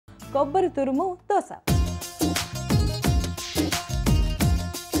కొబ్బరి తురుము దోస.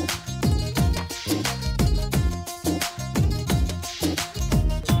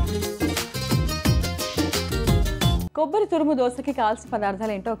 కొబ్బరి తురుము దోసకి కావాల్సిన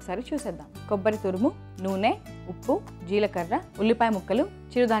పదార్థాలు ఏంటో ఒకసారి చూసేద్దాం. కొబ్బరి తురుము, నూనె, ఉప్పు, జీలకర్ర, ఉల్లిపాయ ముక్కలు,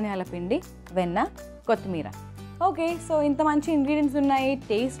 చిరుధాన్యాల పిండి, వెన్న, కొత్తిమీర. ఓకే, సో ఇంత మంచి ఇంగ్రీడియంట్స్ ఉన్నాయి.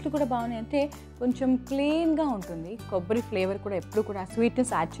 టేస్ట్లు కూడా బాగున్నాయి. అంటే కొంచెం ప్లెయిన్గా ఉంటుంది. కొబ్బరి ఫ్లేవర్ కూడా ఎప్పుడు కూడా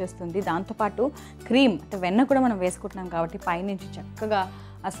స్వీట్నెస్ యాడ్ చేస్తుంది. దాంతోపాటు క్రీమ్ అంటే వెన్న కూడా మనం వేసుకుంటున్నాం కాబట్టి పైనుంచి చక్కగా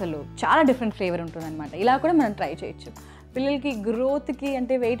అసలు చాలా డిఫరెంట్ ఫ్లేవర్ ఉంటుంది అనమాట. ఇలా కూడా మనం ట్రై చేయొచ్చు. పిల్లలకి గ్రోత్కి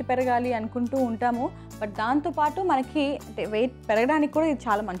అంటే వెయిట్ పెరగాలి అనుకుంటూ ఉంటాము. బట్ దాంతోపాటు మనకి అంటే వెయిట్ పెరగడానికి కూడా ఇది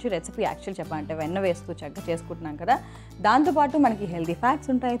చాలా మంచి రెసిపీ యాక్చువల్ చెప్పాలంటే. వెన్న వేస్తూ చక్కగా చేసుకుంటున్నాం కదా. దాంతోపాటు మనకి హెల్తీ ఫ్యాట్స్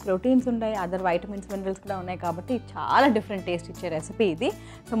ఉంటాయి, ప్రోటీన్స్ ఉంటాయి, అదర్ వైటమిన్స్, మినరల్స్ కూడా ఉన్నాయి కాబట్టి చాలా డిఫరెంట్ టేస్ట్ ఇచ్చే రెసిపీ ఇది.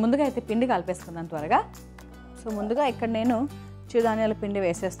 సో ముందుగా అయితే పిండి కలిపేసుకుందాం త్వరగా. సో ముందుగా ఇక్కడ నేను చిరుధాన్యాల పిండి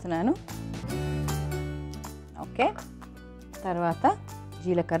వేసేస్తున్నాను. ఓకే, తర్వాత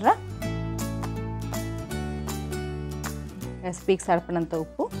జీలకర్ర, రెసిపీకి సరిపడినంత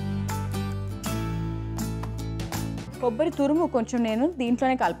ఉప్పు, కొబ్బరి తురుము కొంచెం నేను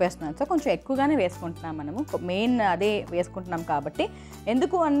దీంట్లోనే కలిపేస్తున్నాను. సో కొంచెం ఎక్కువగానే వేసుకుంటున్నాం మనము. మెయిన్ అదే వేసుకుంటున్నాం కాబట్టి.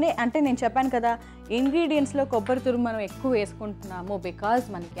 ఎందుకు అంటే నేను చెప్పాను కదా, ఇంగ్రీడియంట్స్లో కొబ్బరి తురుము మనం ఎక్కువ వేసుకుంటున్నాము బికాజ్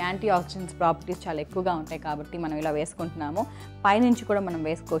మనకి యాంటీ ఆక్సిడెంట్స్ ప్రాపర్టీస్ చాలా ఎక్కువగా ఉంటాయి కాబట్టి మనం ఇలా వేసుకుంటున్నాము. పైనుంచి కూడా మనం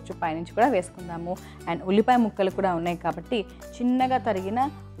వేసుకోవచ్చు, పైనుంచి కూడా వేసుకుందాము. అండ్ ఉల్లిపాయ ముక్కలు కూడా ఉన్నాయి కాబట్టి చిన్నగా తరిగిన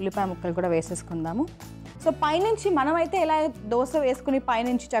ఉల్లిపాయ ముక్కలు కూడా వేసేసుకుందాము. సో పైనుంచి మనమైతే ఎలా దోశ వేసుకుని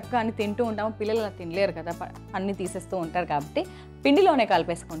పైనుంచి చక్కగా అని తింటూ ఉంటాము. పిల్లలు అలా తినలేరు కదా, అన్నీ తీసేస్తూ ఉంటారు కాబట్టి పిండిలోనే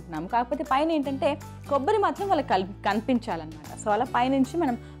కలిపేసుకుంటున్నాము. కాకపోతే పైన ఏంటంటే కొబ్బరి మాత్రం వాళ్ళకి కనిపించాలన్నమాట. సో అలా పైనుంచి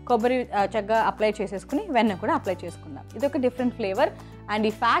మనం కొబ్బరి చక్కగా అప్లై చేసేసుకుని వెన్న కూడా అప్లై చేసుకుందాం. ఇది ఒక డిఫరెంట్ ఫ్లేవర్. అండ్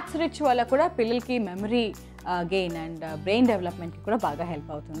ఈ ఫ్యాట్స్ రిచ్ వల్ల కూడా పిల్లలకి మెమరీ గెయిన్ అండ్ బ్రెయిన్ డెవలప్మెంట్కి కూడా బాగా హెల్ప్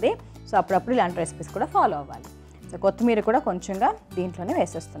అవుతుంది. సో అప్పుడప్పుడు ఇలాంటి రెసిపీస్ కూడా ఫాలో అవ్వాలి. సో కొత్తిమీర కూడా కొంచెంగా దీంట్లోనే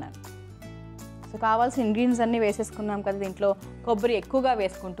వేసేస్తున్నాను. సో కావాల్సిన ఇంగ్రీడియంట్స్ అన్నీ వేసేసుకున్నాం కదా. దీంట్లో కొబ్బరి ఎక్కువగా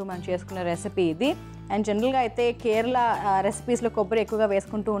వేసుకుంటూ మనం చేసుకున్న రెసిపీ ఇది. అండ్ జనరల్గా అయితే కేరళ రెసిపీస్లో కొబ్బరి ఎక్కువగా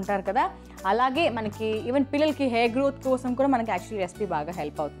వేసుకుంటూ ఉంటారు కదా. అలాగే మనకి ఈవెన్ పిల్లలకి హెయిర్ గ్రోత్ కోసం కూడా మనకి యాక్చువల్లీ రెసిపీ బాగా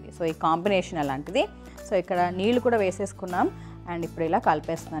హెల్ప్ అవుతుంది. సో ఈ కాంబినేషన్ అలాంటిది. సో ఇక్కడ నీళ్ళు కూడా వేసేసుకున్నాం. అండ్ ఇప్పుడు ఇలా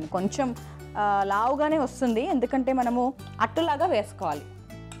కలిపేస్తున్నాను. కొంచెం లావుగానే వస్తుంది ఎందుకంటే మనము అట్టులాగా వేసుకోవాలి.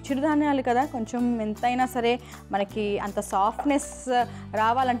 చిరుధాన్యాలు కదా, కొంచెం ఎంతైనా సరే మనకి అంత సాఫ్ట్నెస్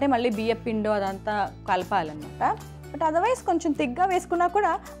రావాలంటే మళ్ళీ బియ్య పిండి అదంతా కలపాలన్నమాట. బట్ అదర్వైజ్ కొంచెం తిగ్గా వేసుకున్నా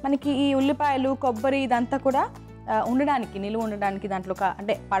కూడా మనకి ఈ ఉల్లిపాయలు, కొబ్బరి ఇదంతా కూడా ఉండడానికి, నిలువ ఉండడానికి, దాంట్లో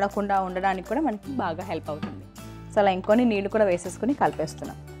అంటే పడకుండా ఉండడానికి కూడా మనకి బాగా హెల్ప్ అవుతుంది. సో అలా ఇంకొని నీళ్ళు కూడా వేసేసుకుని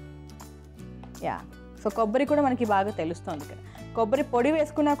కలిపేస్తున్నాం. యా, సో కొబ్బరి కూడా మనకి బాగా తెలుస్తుంది ఇక్కడ. కొబ్బరి పొడి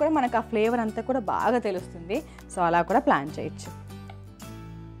వేసుకున్నా కూడా మనకు ఆ ఫ్లేవర్ అంతా కూడా బాగా తెలుస్తుంది. సో అలా కూడా ప్లాన్ చేయొచ్చు.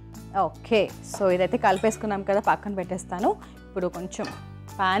 ఓకే, సో ఇదైతే కలిపేసుకున్నాం కదా, పక్కన పెట్టేస్తాను. ఇప్పుడు కొంచెం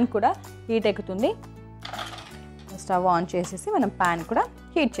ప్యాన్ కూడా హీట్ ఎక్కుతుంది. స్టవ్ ఆన్ చేసేసి మనం ప్యాన్ కూడా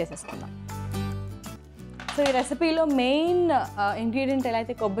హీట్ చేసేసుకుందాం. సో ఈ రెసిపీలో మెయిన్ ఇంగ్రీడియంట్ ఎలా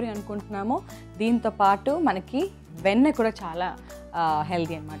అయితే కొబ్బరి అనుకుంటున్నామో దీంతో పాటు మనకి వెన్న కూడా చాలా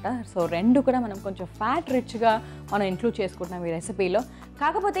హెల్తీ అనమాట. సో రెండు కూడా మనం కొంచెం ఫ్యాట్ రిచ్గా మనం ఇంక్లూడ్ చేసుకుంటున్నాం ఈ రెసిపీలో.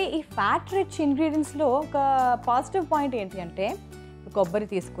 కాకపోతే ఈ ఫ్యాట్ రిచ్ ఇంగ్రీడియంట్స్లో ఒక పాజిటివ్ పాయింట్ ఏంటి అంటే, కొబ్బరి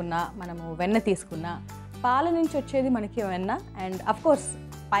తీసుకున్నా, మనము వెన్న తీసుకున్నా, పాల నుంచి వచ్చేది మనకి వెన్న. అండ్ అఫ్కోర్స్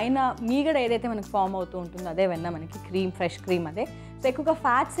పైన మీగడ ఏదైతే మనకి ఫామ్ అవుతూ ఉంటుందో అదే వెన్న, మనకి క్రీమ్, ఫ్రెష్ క్రీమ్ అదే. సో ఎక్కువగా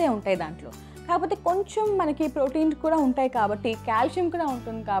ఫ్యాట్సే ఉంటాయి దాంట్లో. కాకపోతే కొంచెం మనకి ప్రోటీన్ కూడా ఉంటాయి కాబట్టి, కాల్షియం కూడా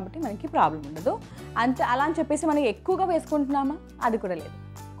ఉంటుంది కాబట్టి మనకి ప్రాబ్లం ఉండదు. అలా అని చెప్పేసి మనం ఎక్కువగా వేసుకుంటున్నామా, అది కూడా లేదు.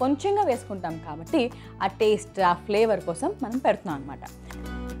 కొంచెంగా వేసుకుంటాం కాబట్టి ఆ టేస్ట్, ఆ ఫ్లేవర్ కోసం మనం పెడుతున్నాం అనమాట.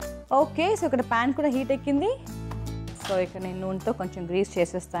 ఓకే, సో ఇక్కడ ప్యాన్ కూడా హీట్ ఎక్కింది. సో ఇక్కడ నేను నూనెతో కొంచెం గ్రీస్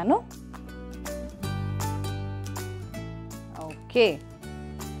చేసేస్తాను. ఓకే,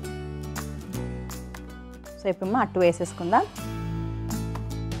 సో ఇప్పుడు అట్టు వేసేసుకుందాం.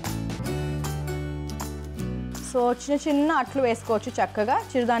 సో చిన్న చిన్న అట్లు వేసుకోవచ్చు చక్కగా.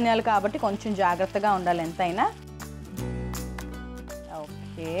 చిరుధాన్యాలు కాబట్టి కొంచెం జాగ్రత్తగా ఉండాలి ఎంతైనా.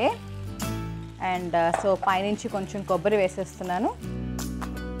 ఓకే, అండ్ సో పైనుంచి కొంచెం కొబ్బరి వేసేస్తున్నాను.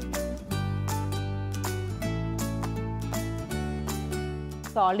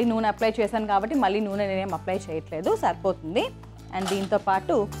 సో ఆల్రెడీ నూనె అప్లై చేశాను కాబట్టి మళ్ళీ నూనె నేనేం అప్లై చేయట్లేదు, సరిపోతుంది. అండ్ దీంతో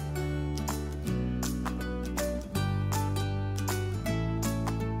పాటు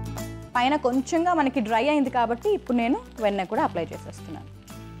పైన కొంచెంగా మనకి డ్రై అయింది కాబట్టి ఇప్పుడు నేను వెన్న కూడా అప్లై చేసేస్తున్నాను.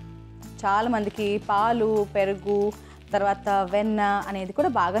 చాలామందికి పాలు, పెరుగు, తర్వాత వెన్న అనేది కూడా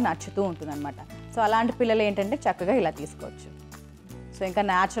బాగా నచ్చుతూ ఉంటుంది అనమాట. సో అలాంటి పిల్లలు ఏంటంటే చక్కగా ఇలా తీసుకోవచ్చు. సో ఇంకా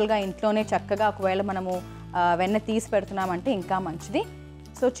న్యాచురల్గా ఇంట్లోనే చక్కగా ఒకవేళ మనము వెన్న తీసి పెడుతున్నామంటే ఇంకా మంచిది.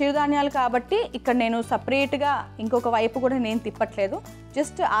 సో చిరుధాన్యాలు కాబట్టి ఇక్కడ నేను సపరేట్గా ఇంకొక వైపు కూడా నేను తిప్పట్లేదు,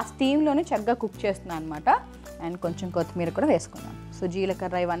 జస్ట్ ఆ స్టీమ్లోనే చక్కగా కుక్ చేస్తున్నాను అనమాట. అండ్ కొంచెం కొత్తిమీర కూడా వేసుకున్నాం. సో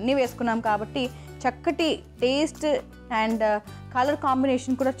జీలకర్ర ఇవన్నీ వేసుకున్నాం కాబట్టి చక్కటి టేస్ట్ అండ్ కలర్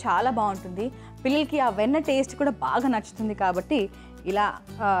కాంబినేషన్ కూడా చాలా బాగుంటుంది. పిల్లలకి ఆ వెన్న టేస్ట్ కూడా బాగా నచ్చుతుంది. కాబట్టి ఇలా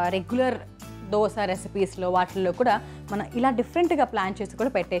రెగ్యులర్ దోశ రెసిపీస్లో వాటిల్లో కూడా మనం ఇలా డిఫరెంట్గా ప్లాన్ చేసి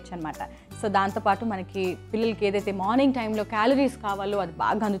కూడా పెట్టేయచ్చు అనమాట. సో దాంతోపాటు మనకి పిల్లలకి ఏదైతే మార్నింగ్ టైంలో క్యాలరీస్ కావాలో అది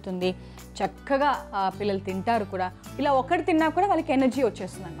బాగా అందుతుంది, చక్కగా పిల్లలు తింటారు కూడా. ఇలా ఒకటి తిన్నా కూడా వాళ్ళకి ఎనర్జీ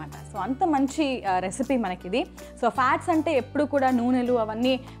వచ్చేస్తుంది అనమాట. సో అంత మంచి రెసిపీ మనకి ఇది. సో ఫ్యాట్స్ అంటే ఎప్పుడు కూడా నూనెలు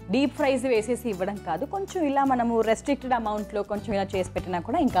అవన్నీ డీప్ ఫ్రైస్ వేసేసి ఇవ్వడం కాదు, కొంచెం ఇలా మనము రెస్ట్రిక్టెడ్ అమౌంట్లో కొంచెం ఇలా చేసి పెట్టినా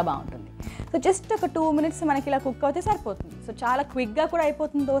కూడా ఇంకా బాగుంటుంది. సో జస్ట్ ఒక 2 minutes మనకి ఇలా కుక్ అవుతే సరిపోతుంది. సో చాలా క్విక్గా కూడా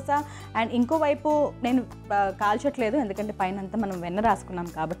అయిపోతుంది దోశ. అండ్ ఇంకోవైపు నేను కాల్చట్లేదు, ఎందుకంటే పైన అంతా మనం వెన్న రాసుకున్నాం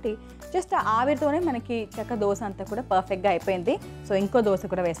కాబట్టి జస్ట్ ఆవిరితోనే మనకి చక్క దోశ అంతా కూడా పర్ఫెక్ట్గా అయిపోయింది. సో ఇంకో దోశ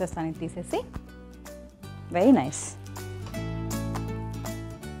కూడా వేసేస్తాను తీసేసి. Very nice.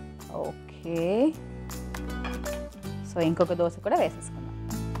 ఓకే, సో ఇంకొక దోశ కూడా వేసేసుకున్నాం.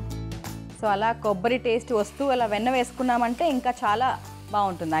 సో అలా కొబ్బరి టేస్ట్ వస్తూ అలా వెన్న వేసుకున్నామంటే ఇంకా చాలా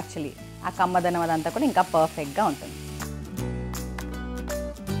బాగుంటుంది. యాక్చువల్లీ ఆ కమ్మదనం అదంతా కూడా ఇంకా పర్ఫెక్ట్గా ఉంటుంది.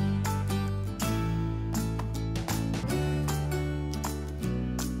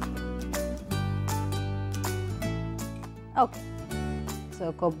 ఓకే, సో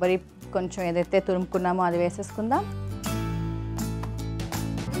కొబ్బరి కొంచెం ఏదైతే తురుముకున్నామో అది వేసేసుకుందాం.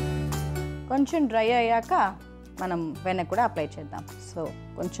 కొంచెం డ్రై అయ్యాక మనం వెన్న కూడా అప్లై చేద్దాం. సో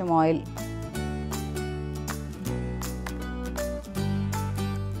కొంచెం ఆయిల్,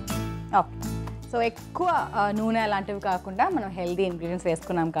 ఓకే. సో ఎక్కువ నూనె అలాంటివి కాకుండా మనం హెల్దీ ఇంగ్రీడియంట్స్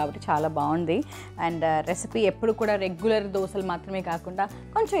వేసుకున్నాం కాబట్టి చాలా బాగుంది. అండ్ రెసిపీ ఎప్పుడు కూడా రెగ్యులర్ దోశలు మాత్రమే కాకుండా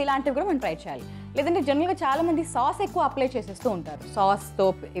కొంచెం ఇలాంటివి కూడా మనం ట్రై చేయాలి. లేదంటే జనరల్గా చాలామంది సాస్ ఎక్కువ అప్లై చేసేస్తూ ఉంటారు, సాస్తో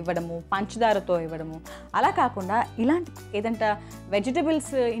ఇవ్వడము, పంచదారతో ఇవ్వడము. అలా కాకుండా ఇలాంటి ఏదంటే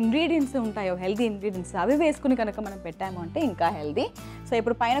వెజిటబుల్స్ ఇంగ్రీడియంట్స్ ఉంటాయో హెల్దీ ఇంగ్రీడియంట్స్ అవి వేసుకుని కనుక మనం పెట్టాము అంటే ఇంకా హెల్దీ. సో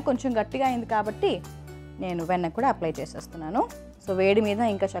ఇప్పుడు పైన కొంచెం గట్టిగా అయింది కాబట్టి నేను వెన్న కూడా అప్లై చేసేస్తున్నాను. సో వేడి మీద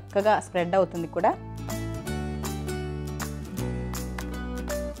ఇంకా చక్కగా స్ప్రెడ్ అవుతుంది కూడా.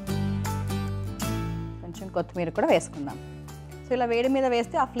 కొంచెం కొత్తిమీర కూడా వేసుకుందాం. సో ఇలా వేడి మీద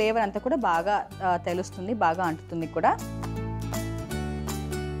వేస్తే ఆ ఫ్లేవర్ అంతా కూడా బాగా తెలుస్తుంది, బాగా అంటుతుంది కూడా.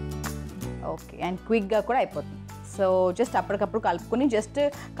 ఓకే, అండ్ క్విక్గా కూడా అయిపోతుంది. సో జస్ట్ అప్పటికప్పుడు కలుపుకొని జస్ట్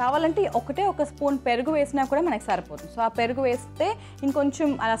కావాలంటే ఒక స్పూన్ పెరుగు వేసినా కూడా మనకి సరిపోతుంది. సో ఆ పెరుగు వేస్తే ఇంకొంచెం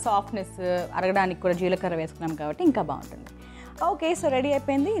అలా సాఫ్ట్నెస్ అరగడానికి కూడా జీలకర్ర వేసుకున్నాం కాబట్టి ఇంకా బాగుంటుంది. ఓకే, సో రెడీ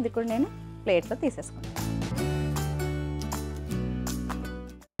అయిపోయింది. ఇది కూడా నేను ప్లేట్లో తీసేసుకున్నాను.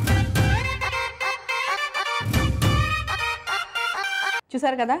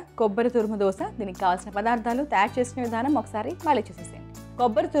 చూసారు కదా కొబ్బరి తురుము దోశ. దీనికి కావాల్సిన పదార్థాలు, తయారు చేసిన విధానం ఒకసారి మళ్ళీ చూసేసేయండి.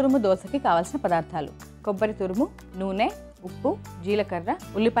 కొబ్బరి తురుము దోశకి కావాల్సిన పదార్థాలు: కొబ్బరి తురుము, నూనె, ఉప్పు, జీలకర్ర,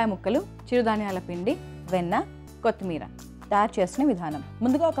 ఉల్లిపాయ ముక్కలు, చిరుధాన్యాల పిండి, వెన్న, కొత్తిమీర. తయారు చేసిన విధానం: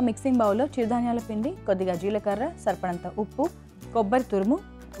 ముందుగా ఒక మిక్సింగ్ బౌల్లో చిరుధాన్యాల పిండి, కొద్దిగా జీలకర్ర, సరిపడంత ఉప్పు, కొబ్బరి తురుము,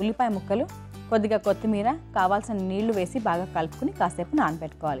 ఉల్లిపాయ ముక్కలు, కొద్దిగా కొత్తిమీర, కావాల్సిన నీళ్లు వేసి బాగా కలుపుకుని కాసేపు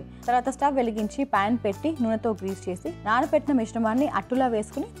నానబెట్టుకోవాలి. తర్వాత స్టవ్ వెలిగించి ప్యాన్ పెట్టి నూనెతో గ్రీస్ చేసి నానబెట్టిన మిశ్రమాన్ని అట్టులా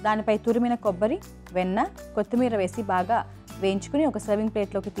వేసుకుని దానిపై తురిమిన కొబ్బరి, వెన్న, కొత్తిమీర వేసి బాగా వేయించుకుని ఒక సర్వింగ్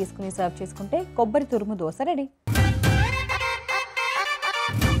ప్లేట్లోకి తీసుకుని సర్వ్ చేసుకుంటే కొబ్బరి తురుము దోశ రెడీ.